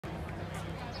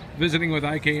visiting with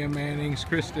IKM-Manning's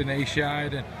Cristyn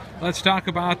Eischeid. And let's talk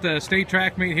about the state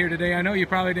track meet here today. I know you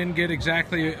probably didn't get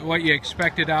exactly what you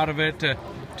expected out of it.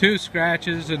 2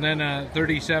 scratches and then a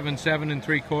 37 7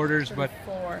 3/4, but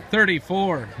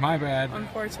 34, my bad.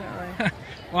 Unfortunately.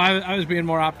 Well, I was being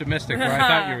more optimistic where I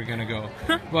thought you were going to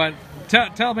go. But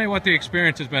tell me what the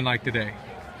experience has been like today.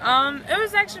 It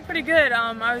was actually pretty good.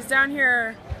 I was down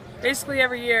here basically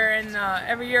every year, and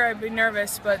every year I'd be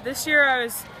nervous, but this year I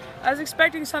was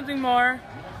expecting something more,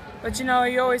 but you know,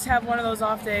 you always have one of those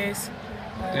off days.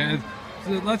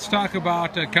 So let's talk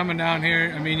about coming down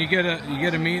here. I mean, you get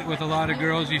to meet with a lot of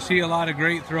girls. You see a lot of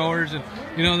great throwers, and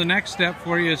you know the next step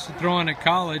for you is throwing at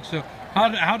college. So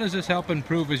how does this help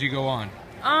improve as you go on?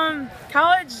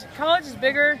 College is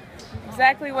bigger.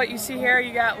 Exactly what you see here.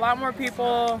 You got a lot more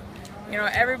people. You know,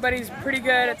 everybody's pretty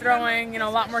good at throwing. You know,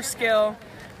 a lot more skill.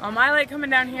 I like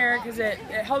coming down here because it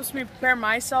helps me prepare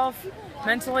myself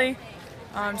mentally.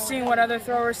 Seeing what other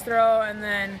throwers throw and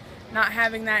then not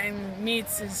having that in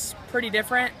meets is pretty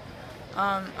different.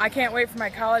 I can't wait for my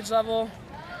college level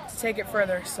to take it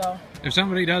further. So, if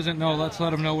somebody doesn't know, let's let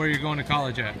them know where you're going to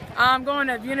college at. I'm going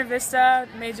to Buena Vista,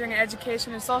 majoring in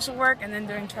education and social work, and then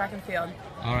doing track and field.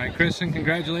 All right, Cristyn,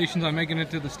 congratulations on making it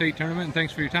to the state tournament, and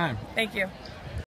thanks for your time. Thank you.